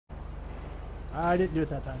I didn't do it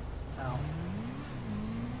that time. Ow.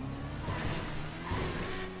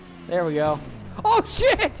 There we go. Oh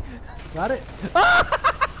shit! Got it?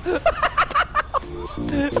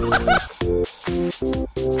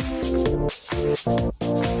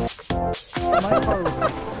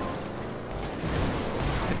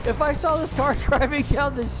 If I saw this car driving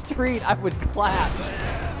down the street, I would clap.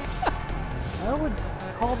 I would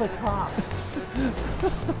call the cops. And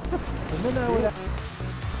then I would...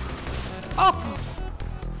 Oh!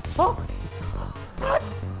 Oh!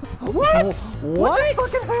 What? What? What just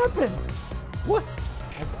fucking happened? What?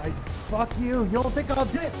 I fuck you. You don't think I'll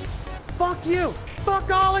do it? Fuck you! Fuck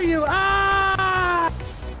all of you! Ah!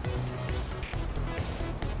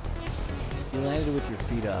 You landed with your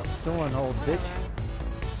feet up. Come on, old bitch.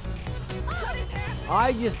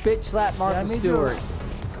 I just bitch slapped Martha Stewart.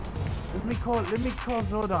 Let me call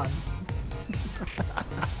Zordon.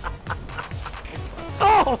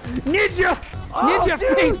 Oh! Ninja! Oh, Ninja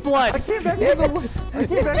dude! face blood! I came back from the...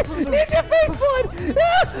 Ninja face blood! I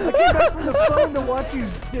came back from the phone to watch you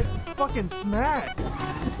get fucking smacked.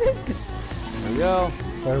 There we go.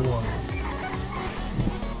 Everyone.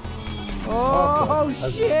 Oh,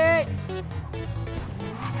 shit!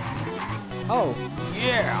 Oh,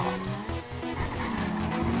 yeah!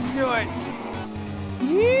 Do it!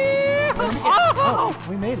 Yeah! Oh,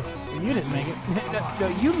 we made it. You didn't make it. No,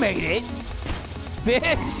 you made it!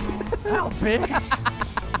 Bitch! Ow, bitch!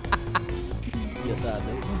 Yes, I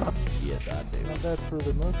do. Yes, I do. Not bad for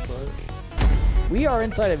the most part. We are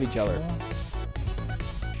inside of each other.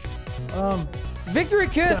 Victory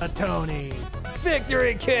kiss! The Tony!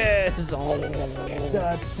 Victory kiss! Oh.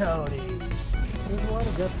 The Tony! There's a lot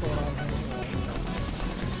of death going on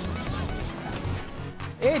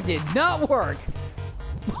here. It did not work!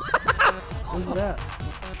 Look at that.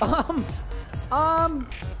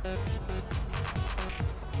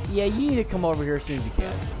 Yeah, you need to come over here as soon as you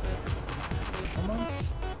can. Come on.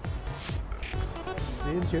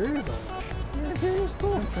 The interior though. The interior's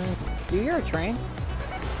cool. Do you hear a train?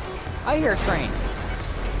 I hear a train.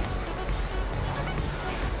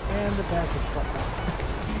 And the back is fucked up.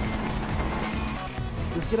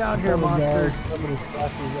 Just get out here, monster.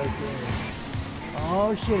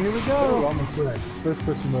 Oh shit, here we go. I'm inside. First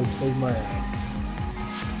person mode, save my ass.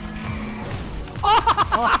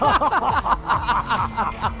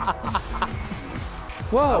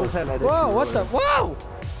 Whoa! Whoa! What the? Whoa!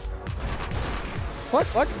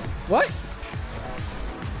 What?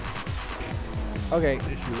 Okay.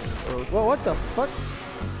 Whoa! What the fuck?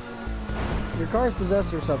 Your car's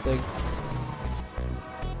possessed or something.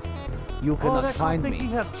 You cannot find me,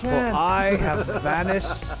 for I have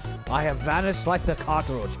vanished. I have vanished like the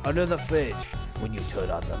cartridge under the fridge when you turn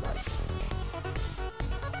on the light.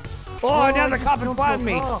 Oh, now the cop has found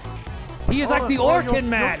me. He is like the Orkin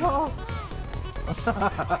man.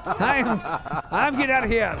 I'm getting out of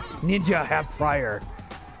here. Ninja half fryer.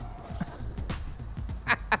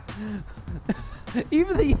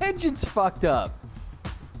 Even the engine's fucked up.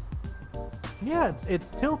 Yeah, it's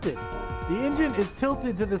tilted. The engine is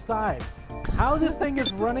tilted to the side. How this thing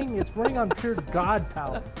is running, it's running on pure god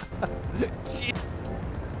power.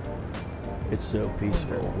 It's so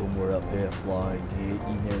peaceful when we're up here flying, kid.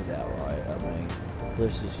 You know that, right? I mean,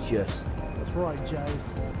 this is just... That's right,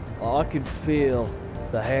 Jace. I can feel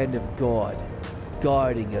the hand of God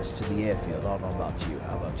guiding us to the airfield. I don't know about you.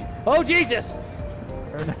 How about you? Oh, Jesus!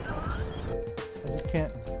 I just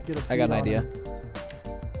can't get a... I got an idea.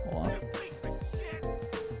 Hold on.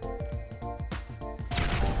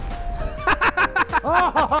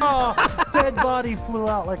 Oh! Dead body flew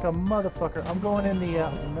out like a motherfucker. I'm going in the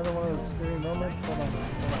another one of those scary moments. Hold on.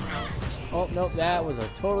 Oh no, that was a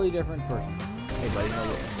totally different person. Hey buddy, no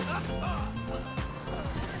look.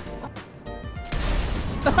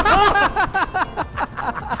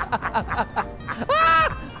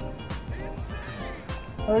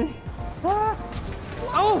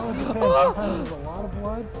 Oh! There's a lot of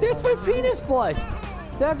blood. That's my penis blood.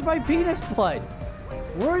 That's my penis blood.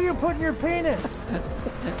 Where are you putting your penis?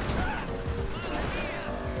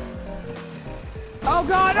 Oh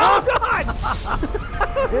god! Oh god!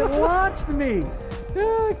 It launched me.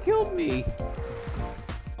 It killed me.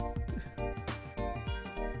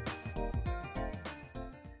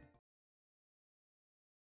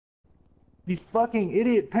 These fucking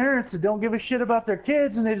idiot parents that don't give a shit about their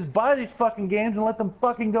kids and they just buy these fucking games and let them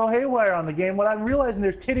fucking go haywire on the game without realizing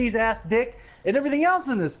there's titties, ass, dick, and everything else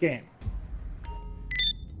in this game.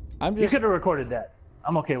 You could have recorded that.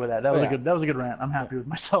 I'm okay with that. That was a good rant. I'm happy with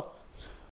myself.